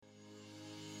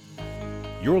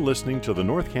You're listening to the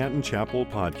North Canton Chapel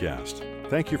podcast.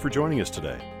 Thank you for joining us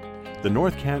today. The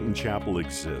North Canton Chapel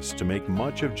exists to make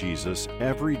much of Jesus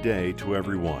every day to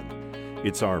everyone.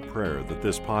 It's our prayer that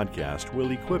this podcast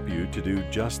will equip you to do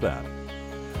just that.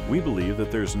 We believe that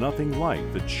there's nothing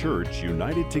like the church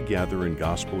united together in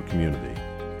gospel community.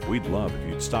 We'd love if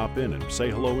you'd stop in and say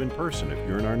hello in person if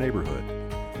you're in our neighborhood.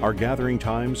 Our gathering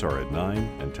times are at 9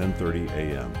 and 10:30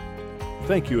 a.m.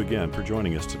 Thank you again for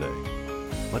joining us today.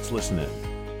 Let's listen in.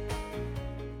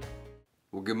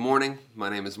 Well, good morning. My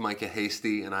name is Micah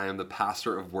Hasty, and I am the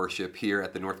pastor of worship here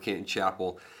at the North Canton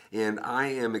Chapel. And I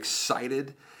am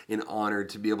excited and honored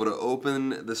to be able to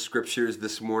open the scriptures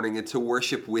this morning and to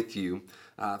worship with you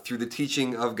through the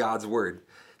teaching of God's Word.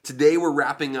 Today we're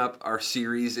wrapping up our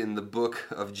series in the book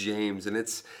of James, and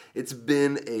it's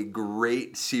been a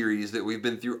great series that we've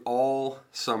been through all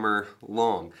summer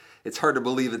long. It's hard to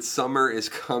believe that summer is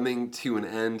coming to an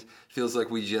end. Feels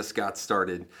like we just got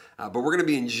started. But we're going to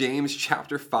be in James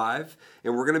chapter 5,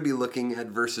 and we're going to be looking at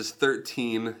verses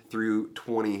 13 through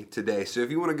 20 today. So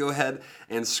if you want to go ahead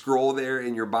and scroll there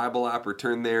in your Bible app or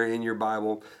turn there in your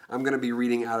Bible, I'm going to be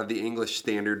reading out of the English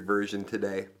Standard Version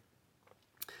today.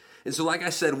 And so like I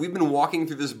said, we've been walking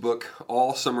through this book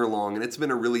all summer long, and it's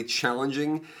been a really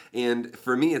challenging, and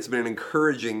for me, it's been an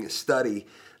encouraging study.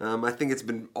 I think it's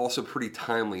been also pretty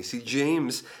timely. See,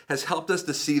 James has helped us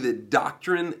to see that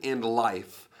doctrine and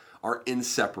life are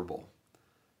inseparable.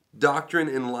 Doctrine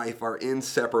and life are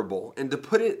inseparable. And to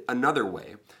put it another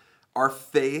way, our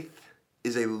faith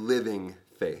is a living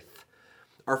faith.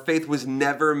 Our faith was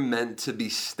never meant to be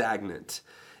stagnant.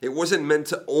 It wasn't meant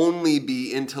to only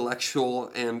be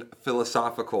intellectual and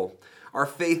philosophical. Our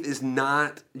faith is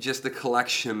not just a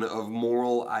collection of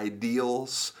moral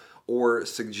ideals or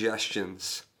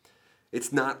suggestions.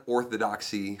 It's not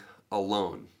orthodoxy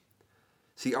alone.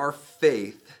 See, our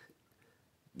faith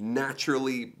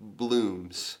naturally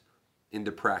blooms into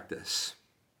practice.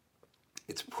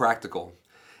 It's practical.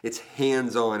 It's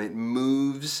hands-on. It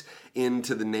moves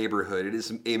into the neighborhood. It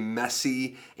is a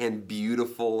messy and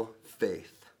beautiful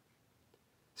faith.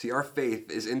 See, our faith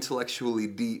is intellectually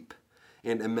deep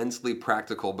and immensely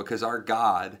practical because our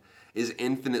God is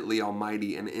infinitely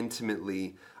almighty and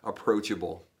intimately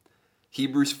approachable.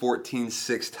 Hebrews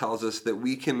 14:6 tells us that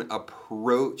we can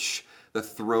approach the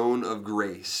throne of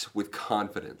grace with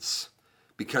confidence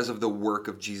because of the work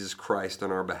of Jesus Christ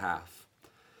on our behalf.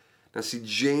 Now see,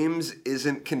 James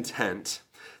isn't content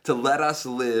to let us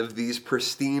live these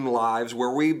pristine lives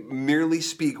where we merely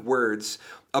speak words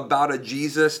about a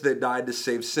Jesus that died to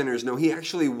save sinners. No, he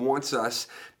actually wants us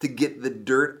to get the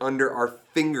dirt under our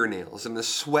fingernails and the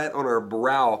sweat on our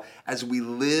brow as we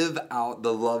live out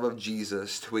the love of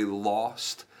Jesus to a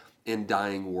lost and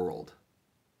dying world.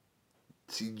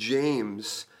 See,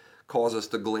 James calls us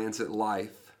to glance at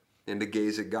life and to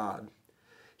gaze at God.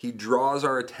 He draws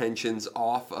our attentions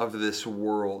off of this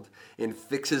world and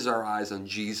fixes our eyes on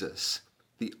Jesus,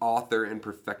 the author and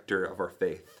perfecter of our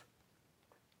faith.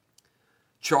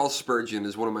 Charles Spurgeon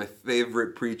is one of my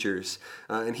favorite preachers,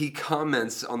 and he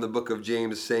comments on the book of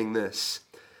James saying this: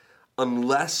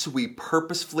 unless we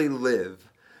purposefully live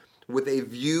with a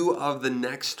view of the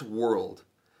next world,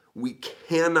 we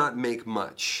cannot make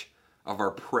much of our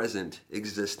present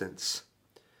existence.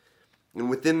 And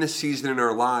within this season in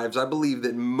our lives, I believe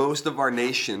that most of our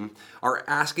nation are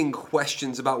asking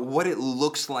questions about what it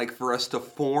looks like for us to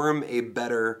form a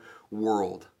better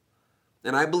world.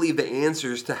 And I believe the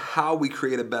answers to how we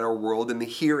create a better world in the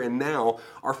here and now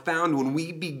are found when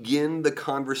we begin the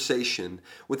conversation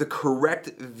with a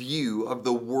correct view of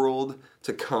the world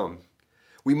to come.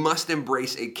 We must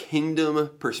embrace a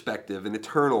kingdom perspective, an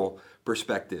eternal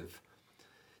perspective.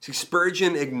 See,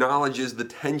 Spurgeon acknowledges the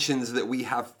tensions that we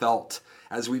have felt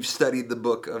as we've studied the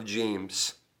book of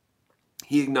James.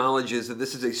 He acknowledges that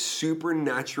this is a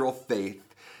supernatural faith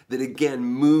that again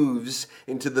moves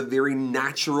into the very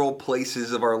natural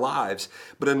places of our lives.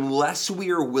 But unless we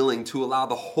are willing to allow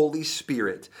the Holy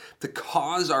Spirit to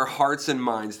cause our hearts and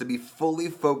minds to be fully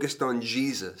focused on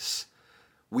Jesus,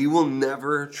 we will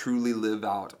never truly live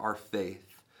out our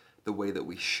faith the way that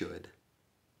we should.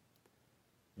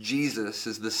 Jesus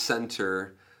is the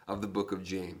center of the book of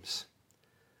James.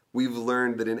 We've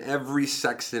learned that in every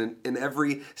section, in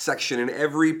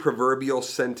every proverbial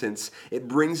sentence, it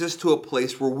brings us to a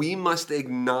place where we must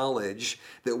acknowledge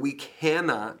that we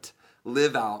cannot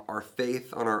live out our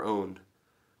faith on our own.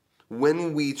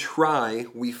 When we try,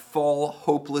 we fall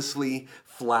hopelessly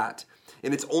flat.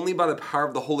 And it's only by the power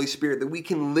of the Holy Spirit that we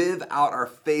can live out our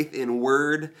faith in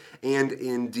word and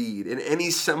in deed, in any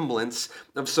semblance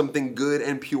of something good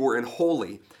and pure and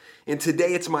holy. And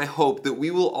today it's my hope that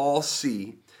we will all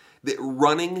see that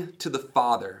running to the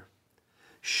Father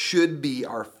should be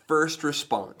our first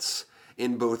response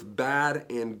in both bad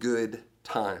and good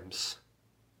times.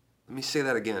 Let me say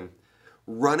that again.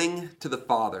 Running to the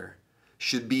Father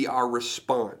should be our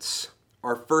response,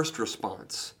 our first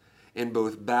response, in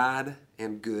both bad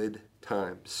and good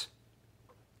times.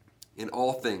 In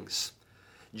all things,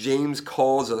 James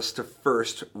calls us to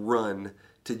first run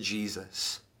to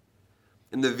Jesus.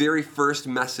 In the very first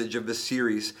message of this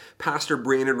series, Pastor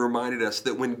Brandon reminded us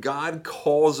that when God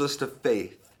calls us to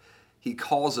faith, he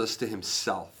calls us to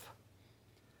himself.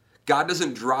 God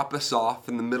doesn't drop us off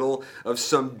in the middle of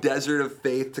some desert of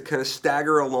faith to kind of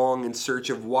stagger along in search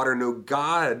of water. No,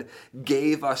 God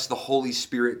gave us the Holy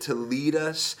Spirit to lead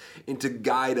us and to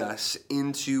guide us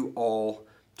into all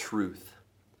truth.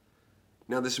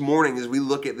 Now this morning, as we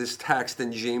look at this text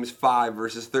in James 5,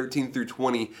 verses 13 through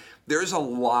 20, there's a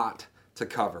lot to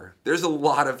cover. There's a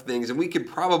lot of things, and we could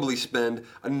probably spend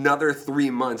another 3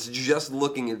 months just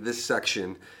looking at this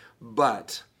section,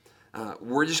 but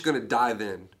we're just going to dive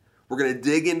in. We're going to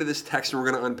dig into this text and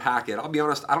we're going to unpack it. I'll be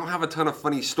honest, I don't have a ton of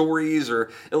funny stories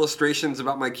or illustrations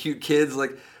about my cute kids.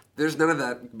 Like, there's none of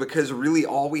that, because really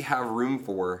all we have room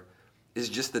for is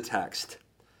just the text.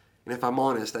 And if I'm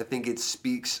honest, I think it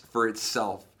speaks for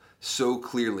itself so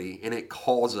clearly, and it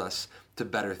calls us to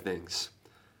better things.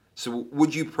 So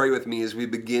would you pray with me as we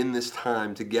begin this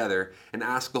time together and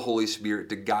ask the Holy Spirit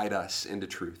to guide us into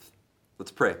truth?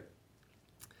 Let's pray.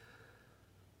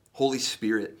 Holy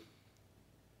Spirit,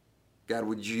 God,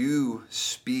 would you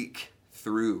speak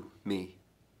through me?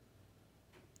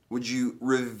 Would you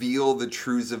reveal the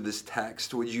truths of this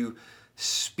text? Would you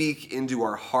speak into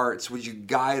our hearts? Would you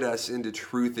guide us into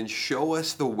truth and show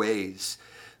us the ways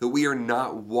that we are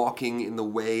not walking in the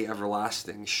way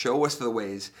everlasting? Show us the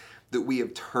ways that we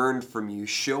have turned from you.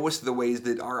 Show us the ways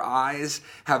that our eyes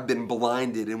have been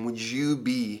blinded, and would you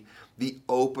be the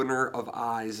opener of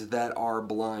eyes that are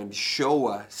blind? Show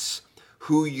us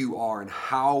who you are and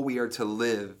how we are to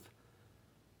live.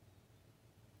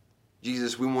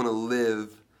 Jesus, we want to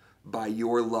live by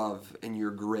your love and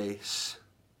your grace.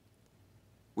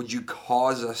 Would you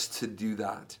cause us to do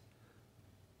that?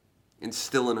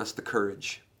 Instill in us the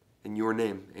courage. In your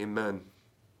name, amen.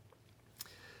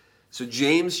 So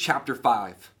James chapter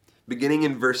 5, beginning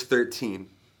in verse 13.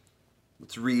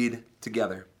 Let's read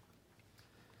together.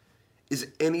 Is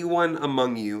anyone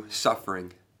among you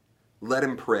suffering? Let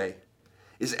him pray.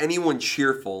 Is anyone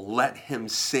cheerful? Let him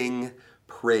sing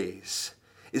praise.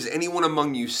 Is anyone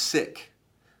among you sick?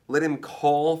 Let him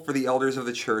call for the elders of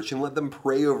the church and let them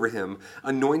pray over him,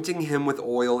 anointing him with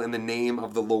oil in the name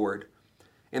of the Lord.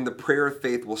 And the prayer of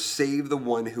faith will save the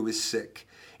one who is sick,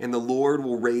 and the Lord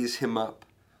will raise him up.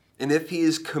 And if he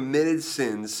has committed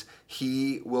sins,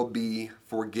 he will be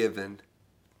forgiven.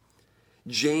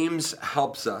 James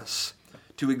helps us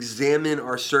to examine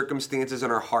our circumstances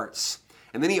and our hearts.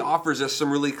 And then he offers us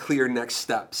some really clear next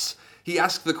steps. He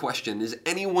asks the question, is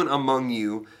anyone among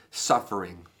you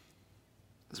suffering?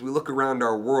 As we look around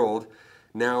our world,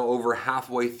 now over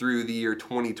halfway through the year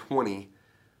 2020,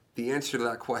 the answer to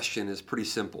that question is pretty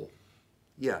simple.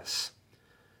 Yes.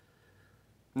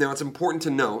 Now, it's important to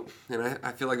note, and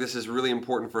I feel like this is really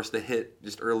important for us to hit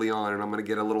just early on, and I'm going to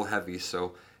get a little heavy,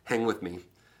 so hang with me.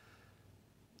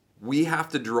 We have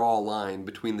to draw a line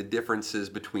between the differences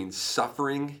between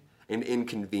suffering and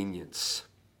inconvenience.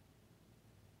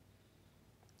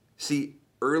 See,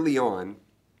 early on,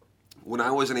 when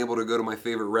I wasn't able to go to my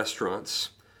favorite restaurants,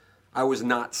 I was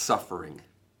not suffering.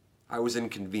 I was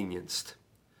inconvenienced.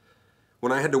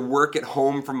 When I had to work at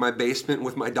home from my basement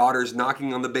with my daughters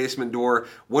knocking on the basement door,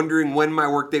 wondering when my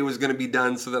workday was going to be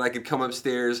done so that I could come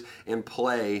upstairs and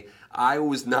play, I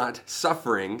was not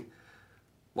suffering.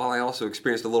 While I also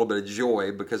experienced a little bit of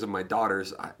joy because of my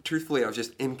daughters, truthfully, I was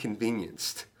just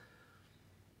inconvenienced.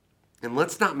 And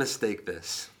let's not mistake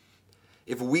this.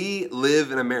 If we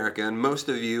live in America, and most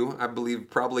of you, I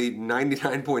believe probably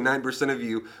 99.9% of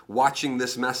you watching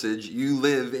this message, you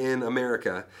live in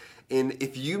America. And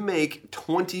if you make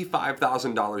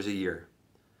 $25,000 a year,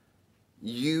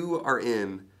 you are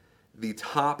in the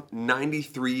top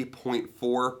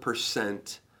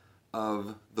 93.4%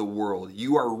 of the world.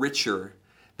 You are richer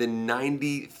than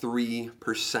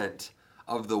 93%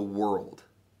 of the world.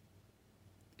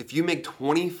 If you make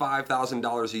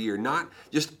 $25,000 a year, not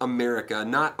just America,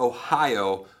 not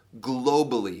Ohio,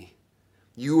 globally,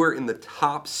 you are in the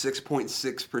top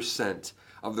 6.6%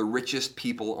 of the richest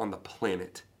people on the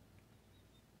planet.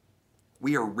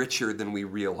 We are richer than we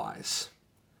realize.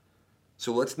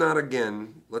 So let's not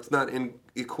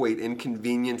equate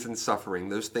inconvenience and suffering.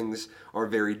 Those things are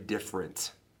very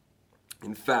different.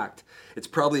 In fact, it's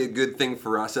probably a good thing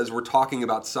for us as we're talking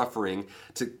about suffering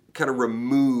to kind of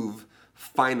remove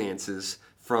finances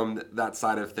from that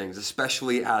side of things,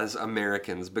 especially as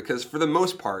Americans, because for the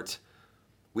most part,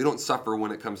 we don't suffer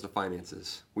when it comes to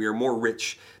finances. We are more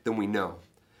rich than we know.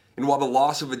 And while the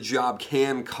loss of a job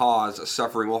can cause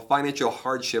suffering, while financial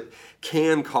hardship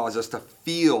can cause us to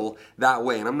feel that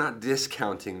way, and I'm not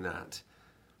discounting that,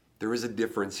 there is a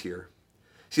difference here.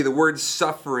 See, the word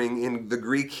suffering in the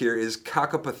Greek here is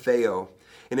kakapatheo,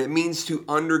 and it means to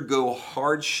undergo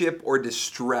hardship or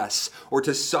distress or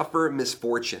to suffer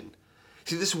misfortune.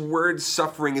 See, this word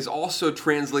suffering is also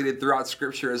translated throughout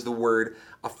Scripture as the word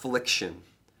affliction.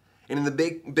 And in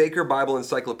the Baker Bible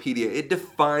Encyclopedia, it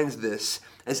defines this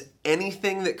as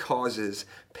anything that causes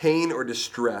pain or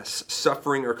distress,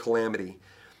 suffering or calamity.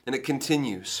 And it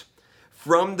continues,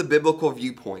 from the biblical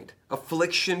viewpoint,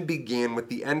 affliction began with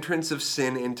the entrance of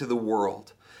sin into the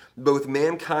world. Both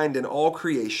mankind and all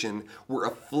creation were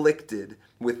afflicted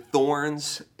with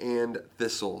thorns and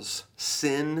thistles,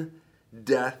 sin,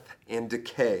 death, and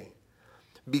decay.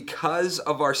 Because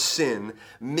of our sin,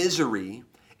 misery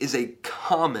is a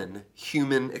common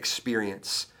human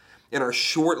experience, and our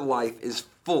short life is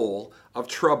full of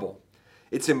trouble.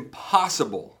 It's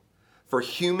impossible for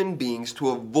human beings to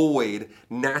avoid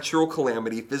natural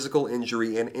calamity, physical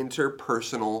injury, and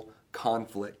interpersonal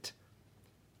conflict.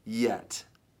 Yet,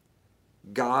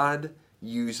 God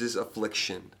uses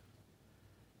affliction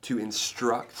to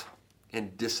instruct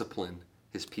and discipline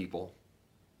his people.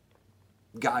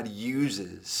 God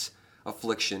uses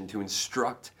affliction to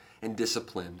instruct and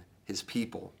discipline his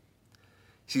people.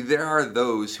 See, there are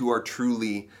those who are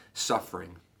truly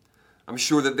suffering. I'm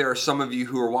sure that there are some of you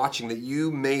who are watching that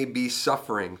you may be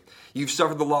suffering. You've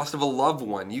suffered the loss of a loved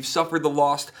one. You've suffered the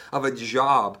loss of a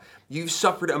job. You've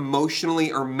suffered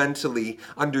emotionally or mentally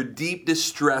under deep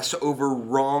distress over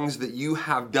wrongs that you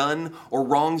have done or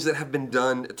wrongs that have been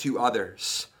done to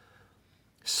others.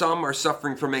 Some are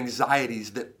suffering from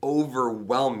anxieties that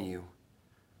overwhelm you.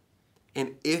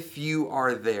 And if you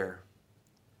are there,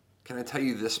 can I tell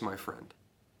you this, my friend?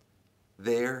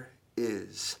 There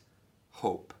is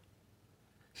hope.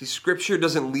 See, Scripture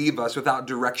doesn't leave us without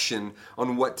direction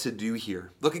on what to do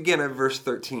here. Look again at verse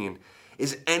 13.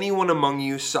 Is anyone among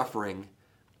you suffering?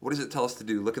 What does it tell us to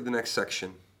do? Look at the next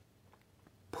section.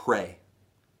 Pray.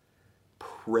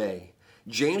 Pray.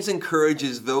 James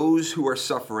encourages those who are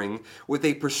suffering with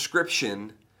a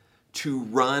prescription to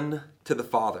run to the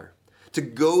Father, to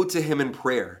go to him in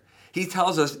prayer. He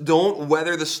tells us, don't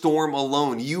weather the storm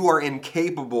alone. You are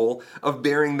incapable of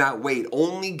bearing that weight.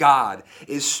 Only God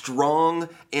is strong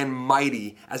and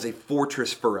mighty as a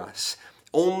fortress for us.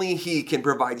 Only he can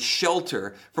provide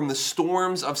shelter from the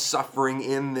storms of suffering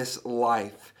in this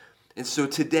life. And so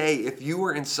today, if you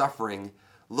are in suffering,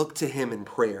 look to him in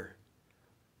prayer.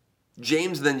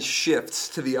 James then shifts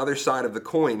to the other side of the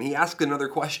coin. He asks another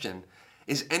question.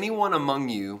 Is anyone among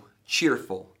you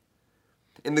cheerful?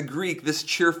 In the Greek, this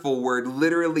cheerful word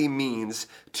literally means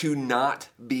to not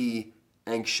be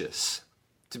anxious,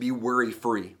 to be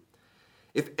worry-free.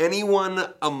 If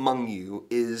anyone among you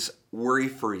is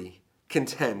worry-free,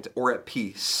 content, or at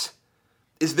peace,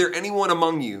 is there anyone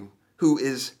among you who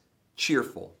is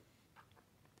cheerful?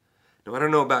 Now, I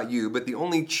don't know about you, but the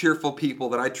only cheerful people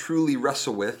that I truly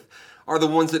wrestle with are the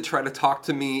ones that try to talk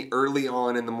to me early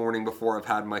on in the morning before I've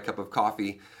had my cup of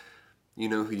coffee. You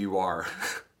know who you are.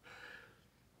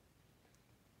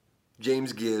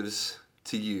 James gives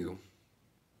to you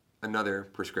another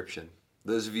prescription,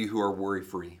 those of you who are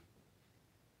worry-free.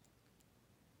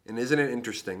 And isn't it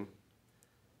interesting?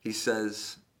 He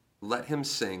says, let him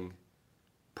sing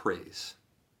praise.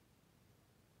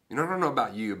 You know, I don't know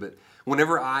about you, but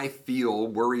whenever I feel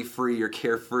worry-free or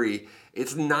carefree,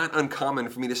 it's not uncommon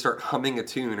for me to start humming a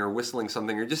tune or whistling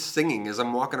something or just singing as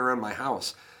I'm walking around my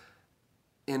house.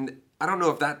 And I don't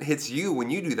know if that hits you when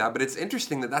you do that, but it's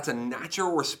interesting that that's a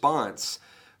natural response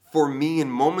for me in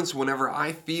moments whenever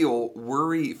I feel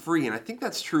worry-free. And I think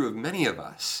that's true of many of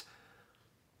us.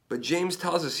 But James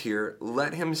tells us here,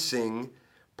 let him sing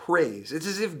praise. It's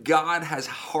as if God has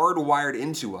hardwired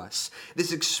into us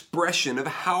this expression of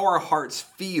how our hearts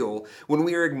feel when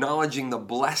we are acknowledging the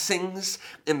blessings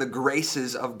and the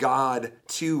graces of God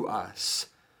to us.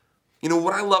 You know,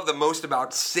 what I love the most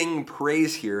about sing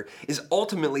praise here is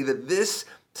ultimately that this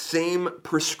same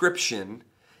prescription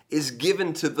is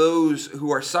given to those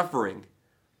who are suffering.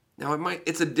 Now,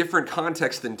 it's a different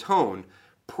context and tone.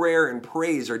 Prayer and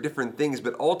praise are different things,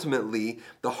 but ultimately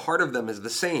the heart of them is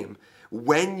the same.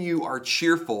 When you are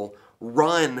cheerful,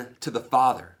 run to the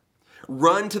Father.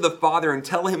 Run to the Father and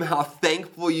tell him how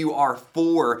thankful you are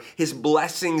for his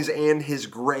blessings and his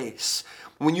grace.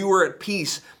 When you are at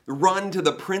peace, run to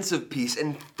the Prince of Peace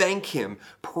and thank him.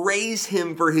 Praise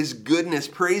him for his goodness.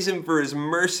 Praise him for his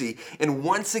mercy. And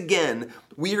once again,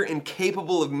 we are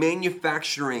incapable of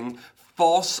manufacturing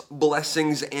false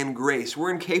blessings and grace.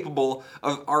 We're incapable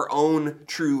of our own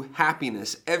true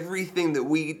happiness. Everything that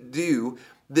we do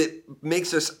that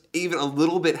makes us even a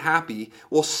little bit happy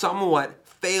will somewhat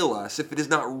fail us if it is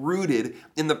not rooted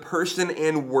in the person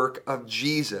and work of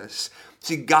Jesus.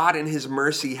 See, God in his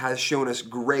mercy has shown us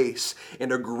grace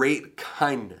and a great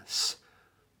kindness,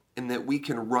 in that we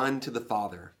can run to the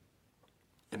Father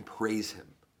and praise him.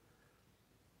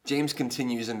 James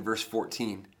continues in verse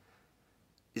 14.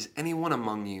 Is anyone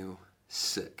among you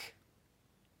sick?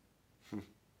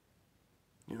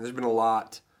 There's been a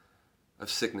lot of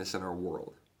sickness in our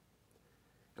world.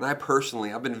 And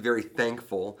I've been very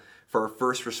thankful for our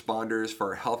first responders,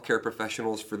 for our healthcare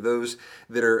professionals, for those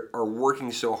that are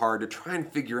working so hard to try and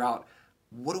figure out,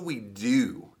 what do we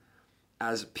do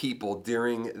as people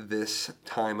during this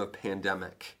time of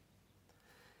pandemic?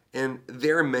 And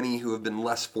there are many who have been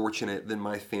less fortunate than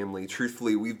my family.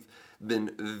 Truthfully, we've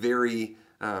been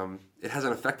it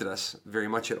hasn't affected us very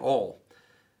much at all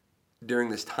during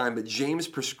this time. But James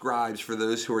prescribes for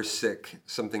those who are sick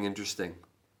something interesting.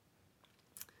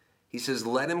 He says,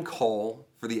 let him call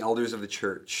for the elders of the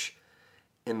church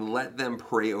and let them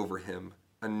pray over him,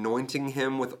 anointing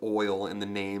him with oil in the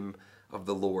name of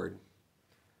the Lord.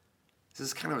 This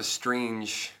is kind of a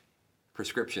strange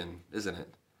prescription, isn't it?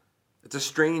 It's a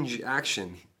strange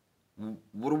action.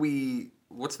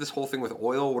 What's this whole thing with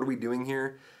oil? What are we doing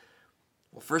here?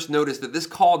 Well, first notice that this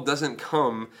call doesn't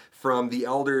come from the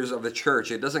elders of the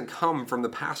church. It doesn't come from the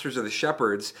pastors or the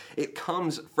shepherds. It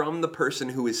comes from the person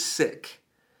who is sick.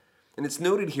 And it's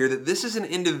noted here that this is an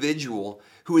individual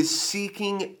who is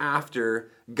seeking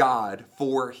after God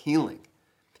for healing.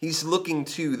 He's looking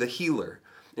to the healer.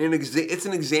 And it's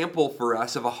an example for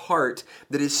us of a heart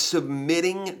that is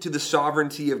submitting to the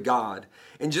sovereignty of God.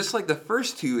 And just like the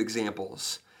first two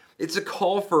examples, it's a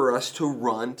call for us to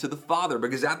run to the Father,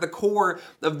 because at the core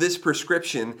of this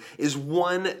prescription is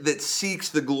one that seeks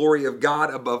the glory of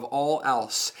God above all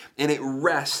else, and it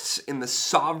rests in the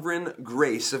sovereign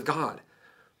grace of God.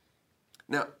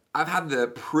 Now, I've had the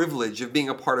privilege of being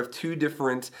a part of two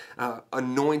different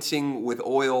anointing with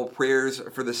oil prayers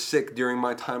for the sick during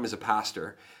my time as a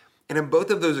pastor. And in both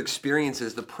of those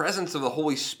experiences, the presence of the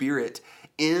Holy Spirit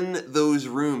in those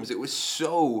rooms, it was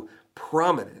so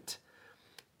prominent.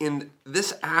 And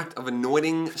this act of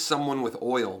anointing someone with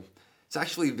oil, it's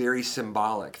actually very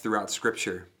symbolic throughout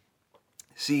Scripture.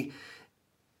 See,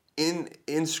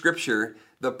 in Scripture,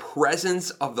 the presence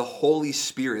of the Holy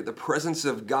Spirit, the presence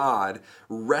of God,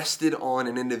 rested on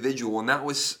an individual, and that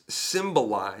was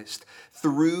symbolized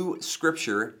through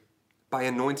Scripture by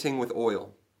anointing with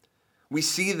oil. We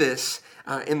see this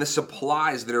in the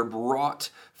supplies that are brought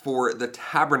for the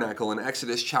tabernacle in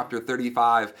Exodus chapter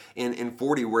 35 and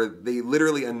 40, where they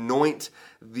literally anoint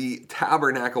the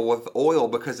tabernacle with oil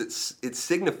because it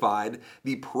signified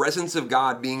the presence of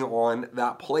God being on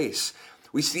that place.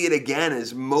 We see it again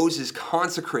as Moses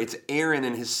consecrates Aaron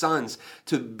and his sons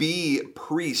to be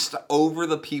priests over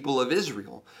the people of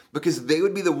Israel, because they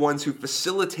would be the ones who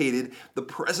facilitated the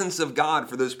presence of God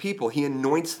for those people. He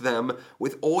anoints them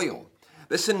with oil.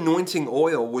 This anointing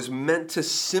oil was meant to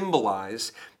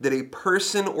symbolize that a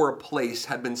person or a place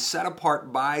had been set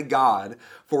apart by God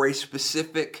for a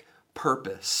specific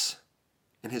purpose,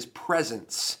 and his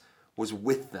presence was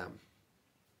with them.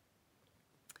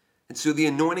 And so the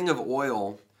anointing of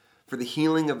oil for the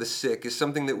healing of the sick is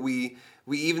something that we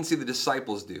even see the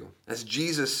disciples do, as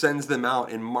Jesus sends them out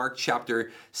in Mark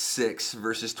chapter 6,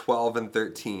 verses 12 and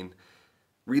 13.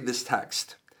 Read this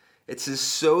text. It says,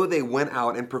 "So they went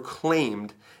out and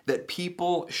proclaimed that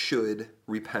people should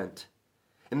repent.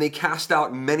 And they cast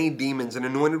out many demons and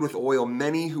anointed with oil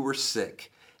many who were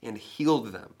sick and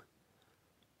healed them."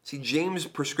 See, James'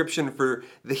 prescription for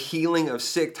the healing of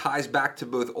sick ties back to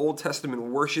both Old Testament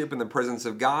worship in the presence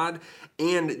of God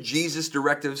and Jesus'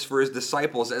 directives for his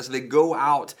disciples as they go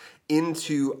out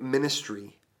into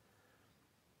ministry.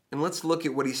 And let's look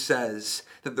at what he says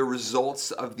that the results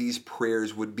of these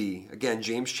prayers would be. Again,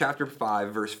 James chapter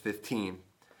 5, verse 15.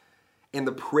 "And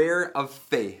the prayer of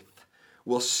faith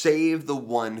will save the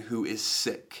one who is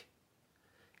sick,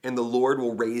 and the Lord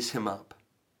will raise him up.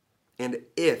 And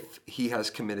if he has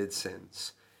committed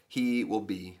sins, he will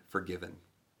be forgiven."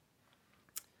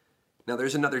 Now,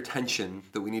 there's another tension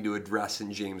that we need to address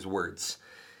in James' words.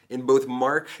 In both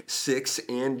Mark 6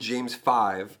 and James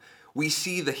 5, we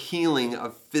see the healing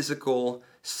of physical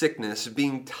sickness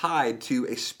being tied to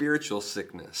a spiritual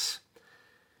sickness.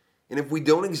 And if we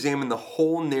don't examine the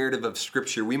whole narrative of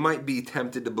Scripture, we might be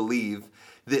tempted to believe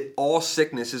that all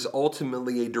sickness is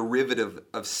ultimately a derivative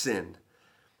of sin.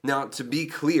 Now, to be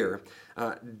clear,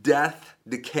 death,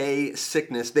 decay,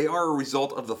 sickness, they are a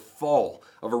result of the fall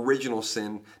of original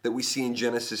sin that we see in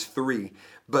Genesis 3.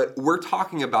 But we're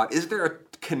talking about, is there a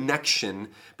connection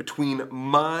between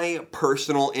my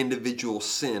personal individual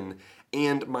sin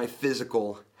and my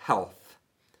physical health?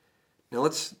 Now,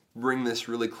 let's bring this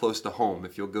really close to home,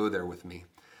 if you'll go there with me.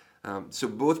 So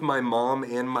both my mom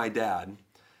and my dad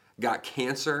got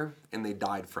cancer and they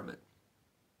died from it.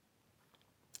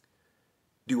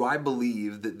 Do I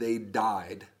believe that they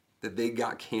died, that they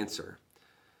got cancer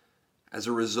as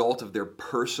a result of their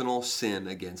personal sin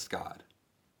against God?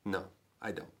 No,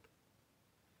 I don't.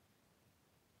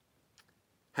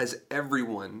 Has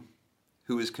everyone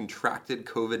who has contracted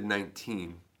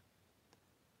COVID-19,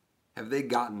 have they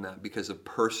gotten that because of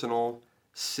personal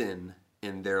sin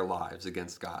in their lives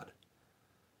against God?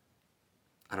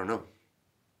 I don't know.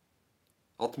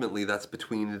 Ultimately, that's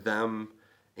between them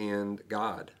and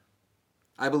God.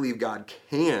 I believe God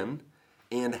can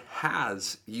and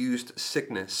has used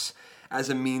sickness as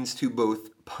a means to both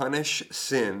punish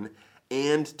sin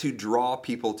and to draw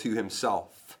people to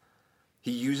himself. He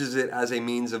uses it as a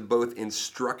means of both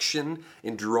instruction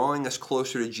in drawing us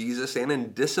closer to Jesus and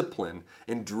in discipline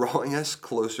in drawing us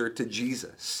closer to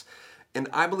Jesus. And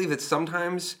I believe that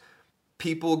sometimes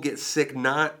people get sick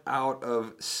not out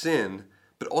of sin,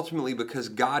 but ultimately because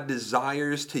God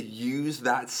desires to use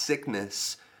that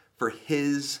sickness for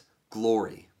his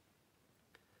glory.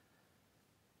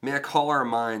 May I call our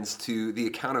minds to the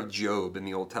account of Job in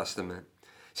the Old Testament.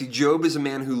 See, Job is a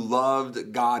man who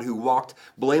loved God, who walked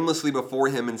blamelessly before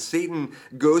him, and Satan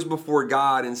goes before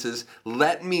God and says,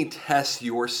 "Let me test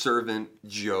your servant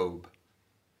Job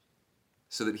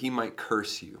so that he might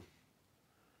curse you."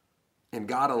 And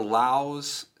God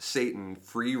allows Satan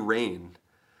free reign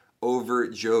over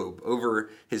Job,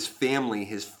 over his family,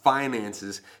 his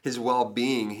finances, his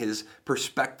well-being, his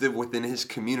perspective within his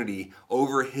community,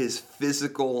 over his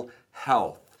physical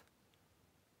health.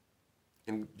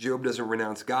 And Job doesn't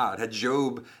renounce God. Had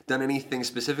Job done anything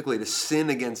specifically to sin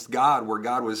against God where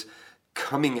God was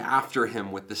coming after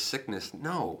him with the sickness?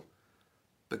 No.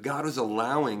 But God was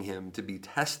allowing him to be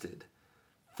tested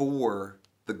for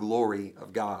the glory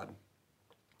of God.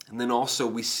 And then also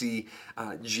we see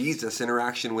Jesus'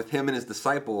 interaction with him and his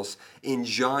disciples in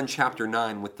John chapter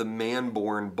 9 with the man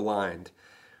born blind.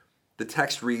 The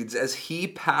text reads, "As he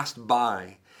passed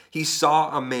by, he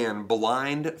saw a man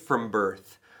blind from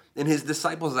birth. And his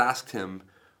disciples asked him,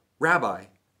 'Rabbi,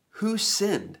 who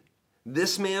sinned,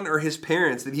 this man or his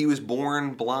parents, that he was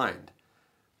born blind?'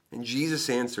 And Jesus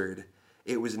answered,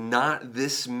 it was not that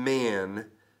this man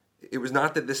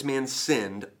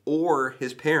sinned or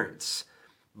his parents,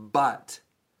 but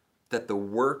that the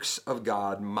works of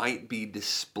God might be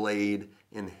displayed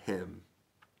in him."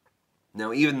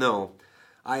 Now, even though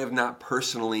I have not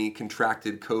personally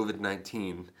contracted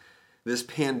COVID-19, this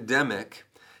pandemic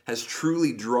has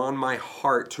truly drawn my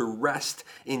heart to rest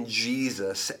in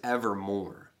Jesus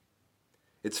evermore.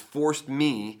 It's forced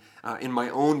me, in my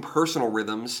own personal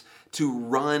rhythms, to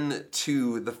run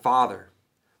to the Father.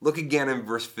 Look again in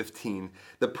verse 15.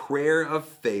 "The prayer of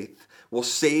faith will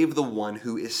save the one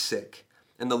who is sick,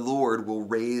 and the Lord will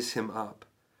raise him up.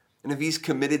 And if he's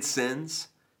committed sins,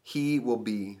 he will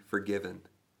be forgiven."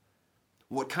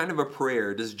 What kind of a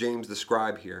prayer does James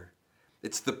describe here?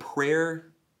 It's the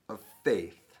prayer of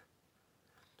faith.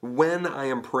 When I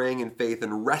am praying in faith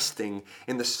and resting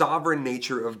in the sovereign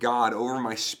nature of God over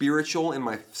my spiritual and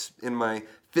my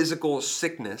physical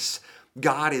sickness,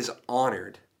 God is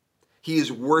honored. He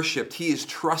is worshiped. He is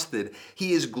trusted.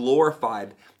 He is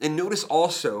glorified. And notice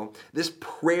also, this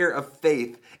prayer of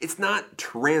faith, it's not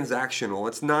transactional.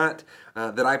 It's not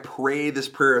that I pray this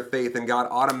prayer of faith and God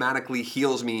automatically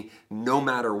heals me no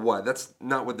matter what. That's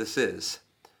not what this is.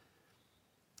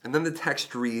 And then the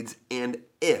text reads, "And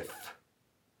if,"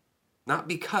 not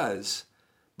because,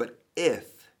 but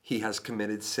if he has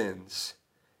committed sins,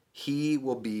 he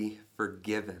will be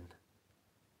forgiven.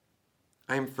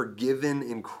 I am forgiven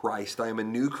in Christ. I am a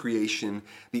new creation.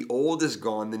 The old is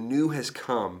gone, the new has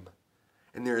come,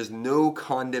 and there is no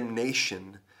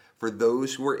condemnation for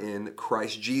those who are in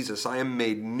Christ Jesus. I am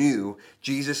made new.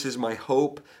 Jesus is my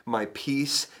hope, my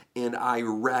peace, and I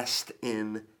rest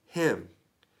in him.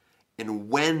 And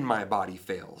when my body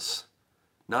fails,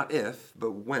 not if,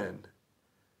 but when,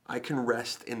 I can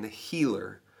rest in the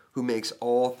healer who makes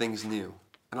all things new,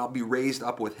 and I'll be raised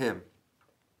up with him.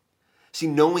 See,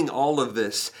 knowing all of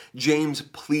this, James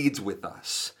pleads with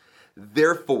us.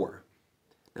 Therefore,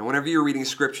 And whenever you're reading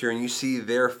scripture and you see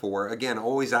therefore, again,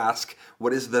 always ask,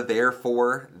 what is the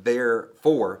therefore there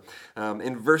for?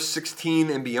 In verse 16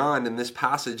 and beyond in this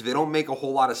passage, they don't make a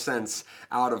whole lot of sense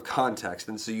out of context.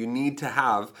 And so you need to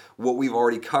have what we've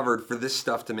already covered for this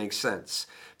stuff to make sense.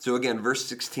 So again, verse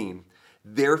 16,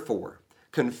 therefore,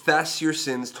 confess your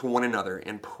sins to one another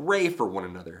and pray for one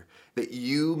another that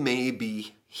you may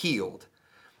be healed.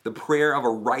 The prayer of a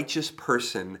righteous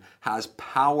person has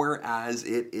power as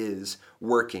it is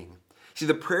working. See,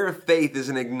 the prayer of faith is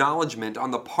an acknowledgement on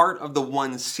the part of the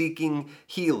one seeking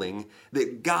healing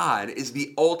that God is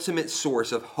the ultimate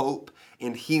source of hope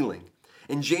and healing.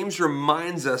 And James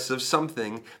reminds us of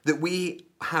something that we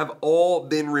have all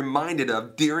been reminded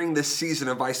of during this season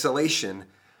of isolation.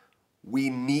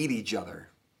 We need each other.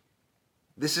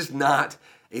 This is not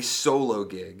a solo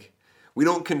gig. We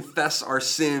don't confess our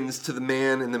sins to the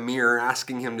man in the mirror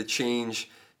asking him to change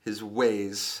his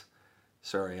ways.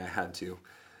 Sorry, I had to.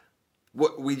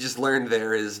 What we just learned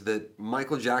there is that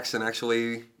Michael Jackson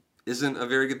actually isn't a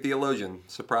very good theologian.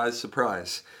 Surprise,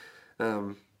 surprise.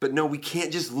 But no, we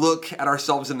can't just look at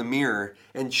ourselves in the mirror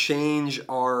and change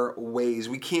our ways.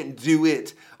 We can't do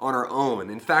it on our own.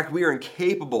 In fact, we are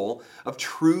incapable of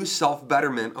true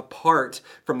self-betterment apart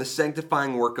from the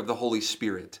sanctifying work of the Holy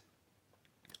Spirit.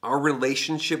 Our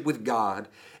relationship with God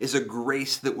is a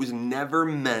grace that was never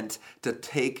meant to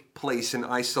take place in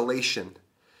isolation.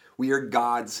 We are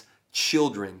God's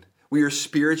children. We are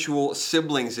spiritual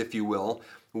siblings, if you will.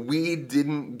 We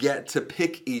didn't get to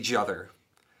pick each other.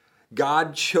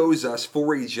 God chose us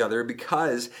for each other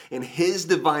because in His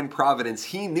divine providence,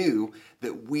 He knew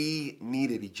that we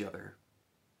needed each other.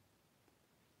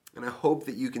 And I hope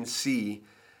that you can see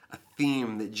a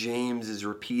theme that James is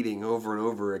repeating over and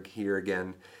over here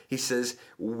again. He says,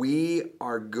 we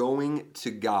are going to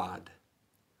God.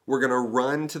 We're going to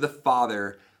run to the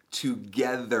Father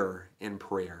together in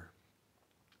prayer.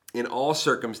 In all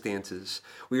circumstances,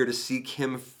 we are to seek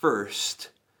Him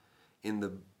first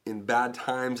in bad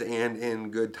times and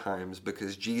in good times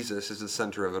because Jesus is the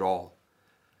center of it all.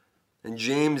 And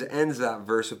James ends that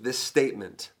verse with this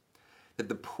statement, that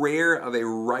the prayer of a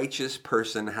righteous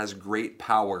person has great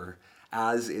power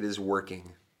as it is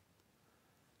working.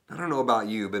 I don't know about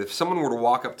you, but if someone were to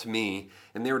walk up to me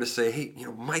and they were to say, hey,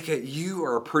 Micah, you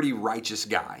are a pretty righteous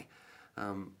guy.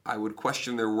 I would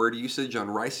question their word usage on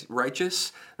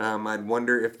righteous. I'd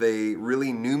wonder if they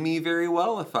really knew me very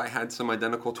well, if I had some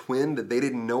identical twin that they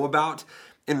didn't know about.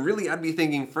 And really, I'd be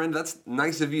thinking, friend, that's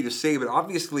nice of you to say, but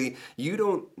obviously you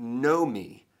don't know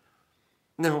me.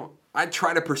 Now, I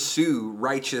try to pursue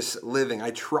righteous living. I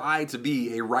try to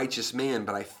be a righteous man,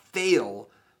 but I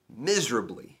fail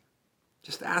miserably.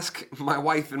 Just ask my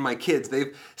wife and my kids.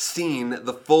 They've seen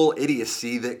the full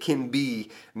idiocy that can be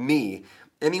me.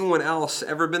 Anyone else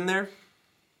ever been there?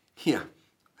 Yeah,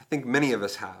 I think many of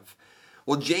us have.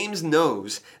 Well, James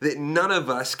knows that none of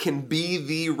us can be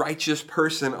the righteous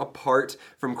person apart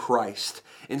from Christ.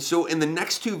 And so in the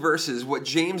next two verses, what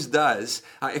James does,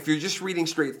 if you're just reading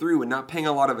straight through and not paying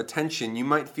a lot of attention, you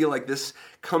might feel like this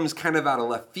comes kind of out of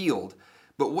left field.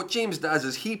 But what James does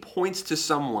is he points to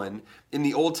someone in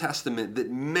the Old Testament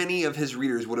that many of his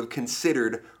readers would have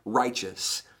considered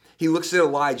righteous. He looks at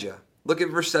Elijah. Look at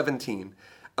verse 17.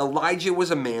 Elijah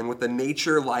was a man with a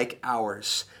nature like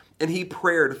ours, and he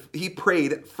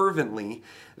prayed fervently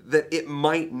that it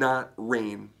might not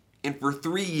rain. And for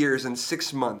 3 years and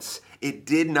 6 months, it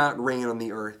did not rain on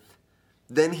the earth.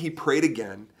 Then he prayed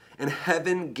again, and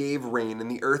heaven gave rain, and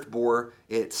the earth bore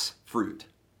its fruit.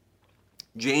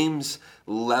 James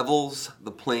levels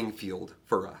the playing field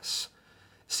for us.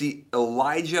 See,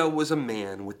 Elijah was a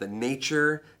man with a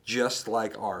nature just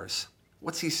like ours.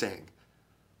 What's he saying?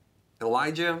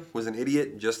 Elijah was an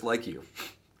idiot just like you.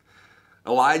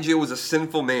 Elijah was a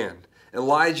sinful man.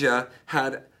 Elijah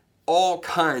had all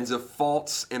kinds of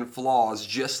faults and flaws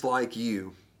just like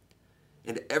you.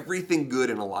 And everything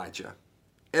good in Elijah,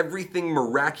 everything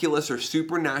miraculous or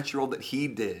supernatural that he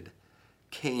did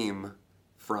came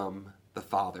from the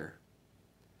Father.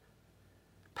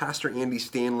 Pastor Andy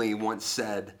Stanley once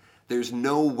said, there's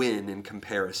no win in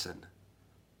comparison.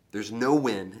 There's no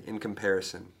win in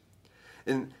comparison.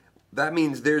 And that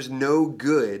means there's no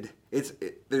good.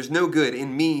 There's no good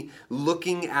in me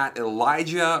looking at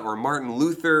Elijah or Martin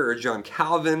Luther or John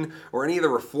Calvin or any of the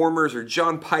reformers or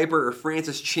John Piper or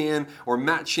Francis Chan or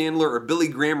Matt Chandler or Billy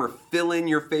Graham or fill in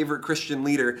your favorite Christian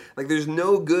leader. Like there's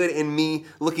no good in me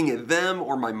looking at them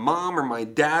or my mom or my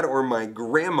dad or my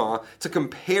grandma to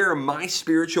compare my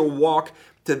spiritual walk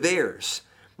to theirs.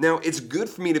 Now, it's good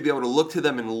for me to be able to look to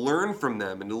them and learn from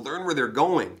them and to learn where they're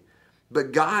going.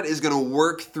 But God is going to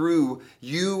work through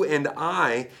you and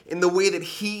I in the way that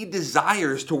He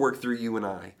desires to work through you and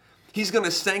I. He's going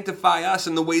to sanctify us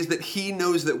in the ways that He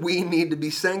knows that we need to be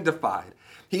sanctified.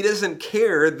 He doesn't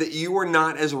care that you are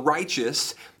not as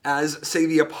righteous as, say,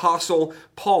 the Apostle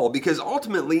Paul, because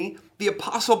ultimately, the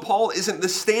Apostle Paul isn't the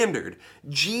standard.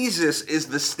 Jesus is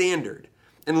the standard.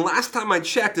 And last time I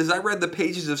checked, as I read the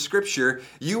pages of Scripture,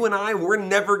 you and I, we're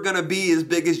never going to be as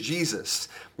big as Jesus.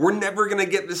 We're never going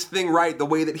to get this thing right the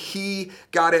way that He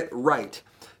got it right.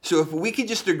 So if we could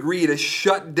just agree to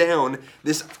shut down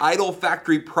this idol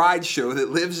factory pride show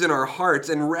that lives in our hearts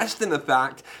and rest in the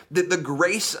fact that the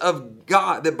grace of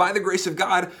God, that by the grace of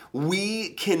God, we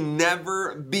can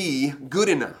never be good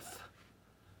enough.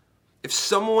 If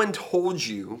someone told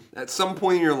you at some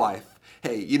point in your life,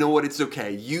 hey, you know what, it's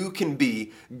okay, you can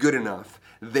be good enough,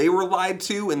 they were lied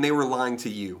to and they were lying to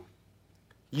you.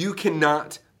 You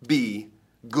cannot be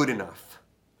good enough.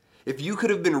 If you could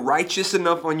have been righteous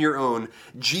enough on your own,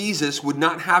 Jesus would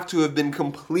not have to have been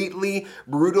completely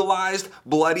brutalized,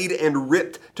 bloodied, and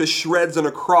ripped to shreds on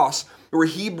a cross where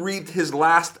He breathed His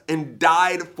last and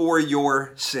died for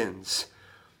your sins.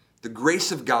 The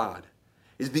grace of God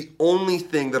is the only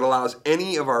thing that allows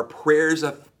any of our prayers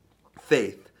of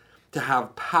faith to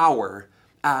have power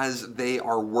as they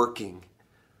are working.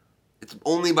 It's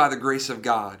only by the grace of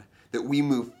God that we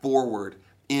move forward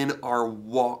in our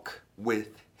walk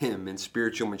with Him in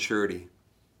spiritual maturity.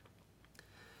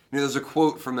 You know, there's a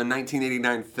quote from the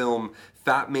 1989 film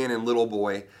Fat Man and Little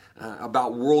Boy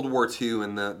about World War II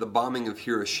and the bombing of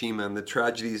Hiroshima and the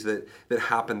tragedies that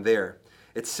happened there.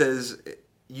 It says,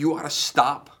 you ought to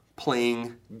stop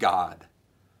playing God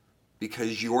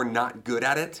because you're not good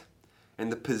at it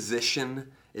and the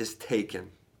position is taken.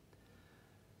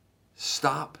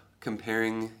 Stop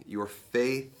comparing your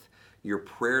faith, your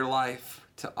prayer life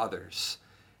to others,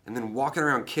 and then walking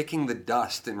around kicking the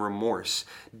dust in remorse.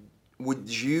 Would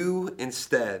you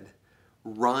instead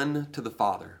run to the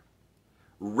Father,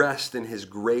 rest in His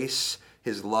grace,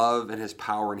 His love, and His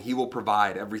power, and He will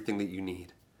provide everything that you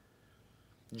need?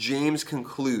 James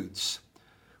concludes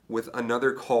with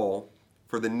another call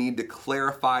for the need to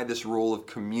clarify this role of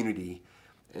community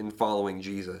in following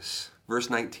Jesus. Verse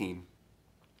 19,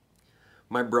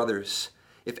 my brothers,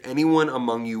 if anyone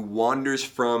among you wanders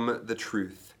from the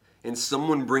truth and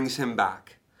someone brings him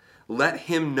back, let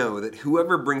him know that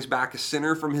whoever brings back a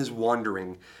sinner from his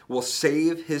wandering will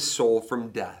save his soul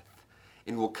from death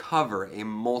and will cover a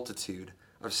multitude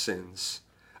of sins.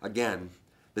 Again,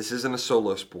 this isn't a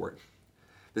solo sport.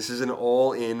 This is an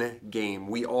all-in game.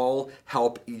 We all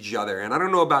help each other. And I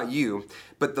don't know about you,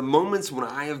 but the moments when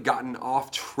I have gotten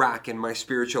off track in my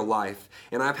spiritual life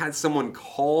and I've had someone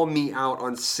call me out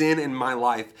on sin in my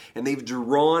life and they've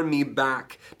drawn me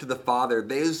back to the Father,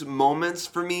 those moments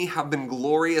for me have been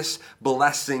glorious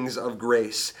blessings of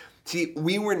grace. See,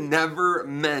 we were never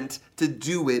meant to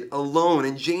do it alone,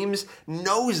 and James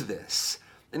knows this.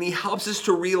 And he helps us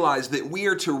to realize that we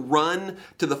are to run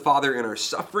to the Father in our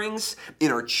sufferings,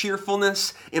 in our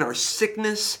cheerfulness, in our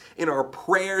sickness, in our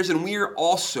prayers, and we are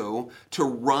also to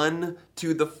run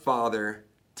to the Father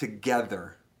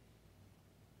together.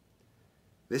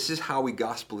 This is how we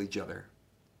gospel each other.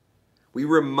 We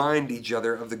remind each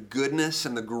other of the goodness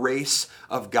and the grace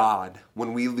of God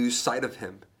when we lose sight of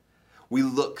Him. We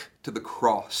look to the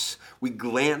cross. We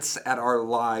glance at our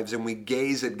lives and we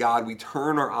gaze at God. We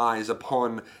turn our eyes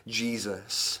upon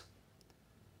Jesus.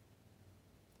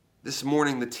 This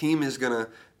morning, the team is going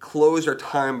to close our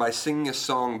time by singing a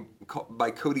song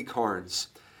by Cody Carnes.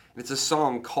 And it's a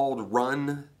song called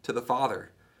Run to the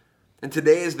Father. And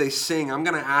today as they sing, I'm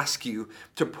going to ask you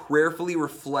to prayerfully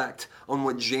reflect on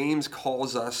what James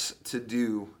calls us to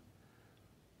do.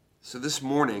 So this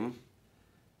morning,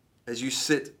 as you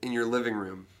sit in your living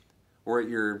room or in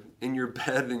your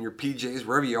bed, in your PJs,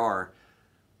 wherever you are,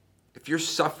 if you're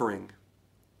suffering,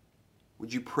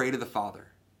 would you pray to the Father?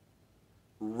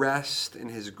 Rest in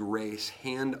His grace.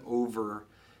 Hand over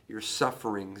your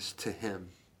sufferings to Him.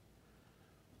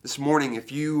 This morning,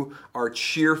 if you are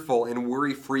cheerful and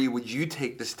worry-free, would you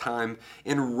take this time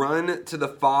and run to the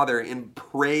Father in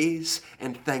praise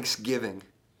and thanksgiving?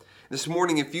 This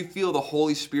morning, if you feel the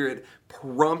Holy Spirit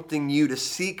prompting you to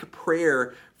seek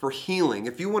prayer for healing,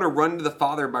 if you want to run to the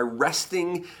Father by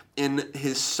resting in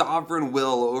His sovereign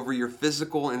will over your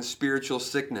physical and spiritual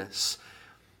sickness,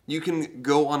 you can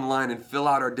go online and fill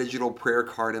out our digital prayer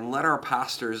card and let our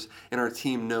pastors and our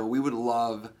team know. We would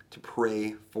love to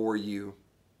pray for you.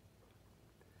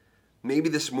 Maybe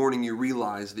this morning you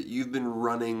realize that you've been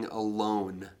running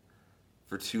alone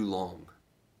for too long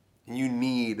and you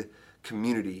need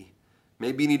community.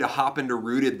 Maybe you need to hop into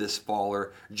Rooted this fall,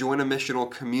 or join a missional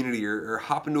community, or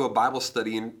hop into a Bible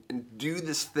study and do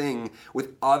this thing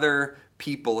with other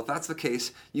people. If that's the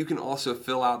case, you can also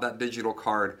fill out that digital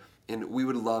card, and we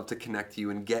would love to connect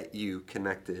you and get you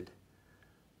connected.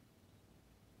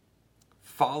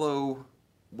 Follow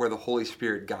where the Holy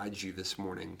Spirit guides you this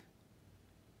morning.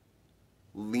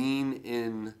 Lean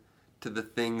in to the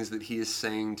things that He is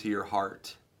saying to your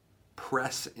heart.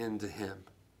 Press into Him.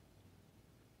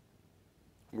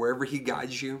 Wherever He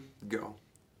guides you, go.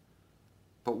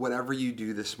 But whatever you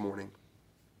do this morning,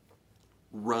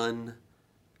 run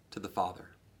to the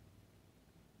Father.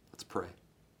 Let's pray.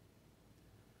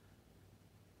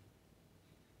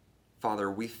 Father,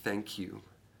 we thank you.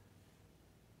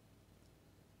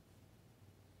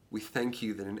 We thank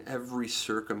you that in every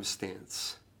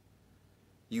circumstance,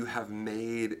 you have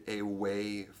made a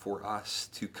way for us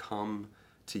to come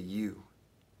to you.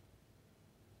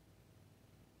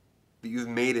 That you've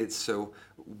made it so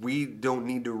we don't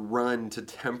need to run to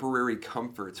temporary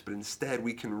comforts, but instead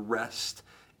we can rest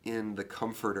in the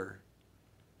Comforter.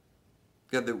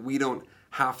 God, that we don't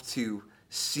have to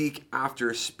seek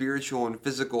after spiritual and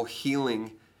physical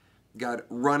healing, God,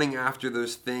 running after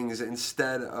those things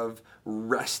instead of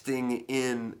resting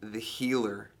in the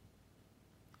healer.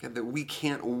 God, that we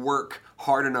can't work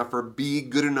hard enough or be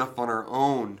good enough on our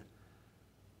own,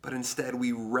 but instead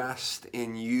we rest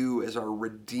in you as our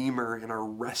Redeemer and our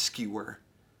Rescuer,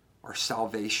 our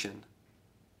salvation.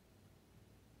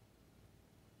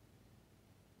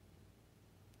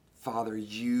 Father,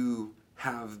 you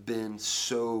have been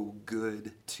so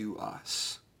good to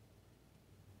us.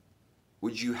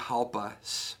 Would you help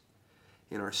us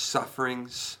in our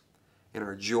sufferings, in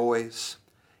our joys,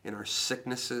 in our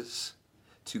sicknesses,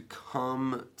 to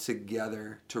come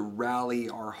together, to rally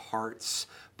our hearts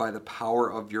by the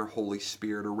power of your Holy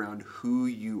Spirit around who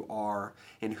you are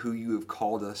and who you have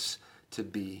called us to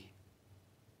be.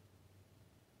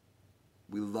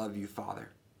 We love you,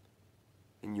 Father.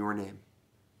 In your name,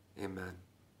 amen.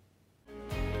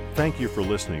 Thank you for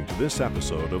listening to this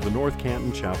episode of the North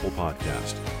Canton Chapel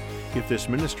Podcast. If this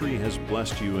ministry has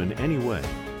blessed you in any way,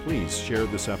 please share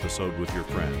this episode with your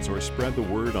friends or spread the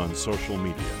word on social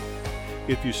media.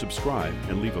 If you subscribe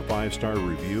and leave a 5-star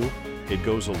review, it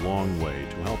goes a long way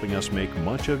to helping us make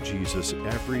much of Jesus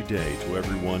every day to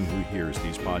everyone who hears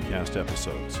these podcast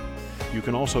episodes. You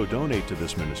can also donate to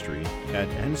this ministry at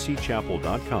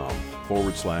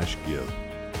ncchapel.com/give.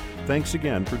 Thanks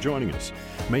again for joining us.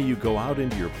 May you go out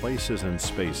into your places and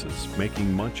spaces,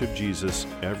 making much of Jesus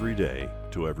every day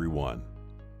to everyone.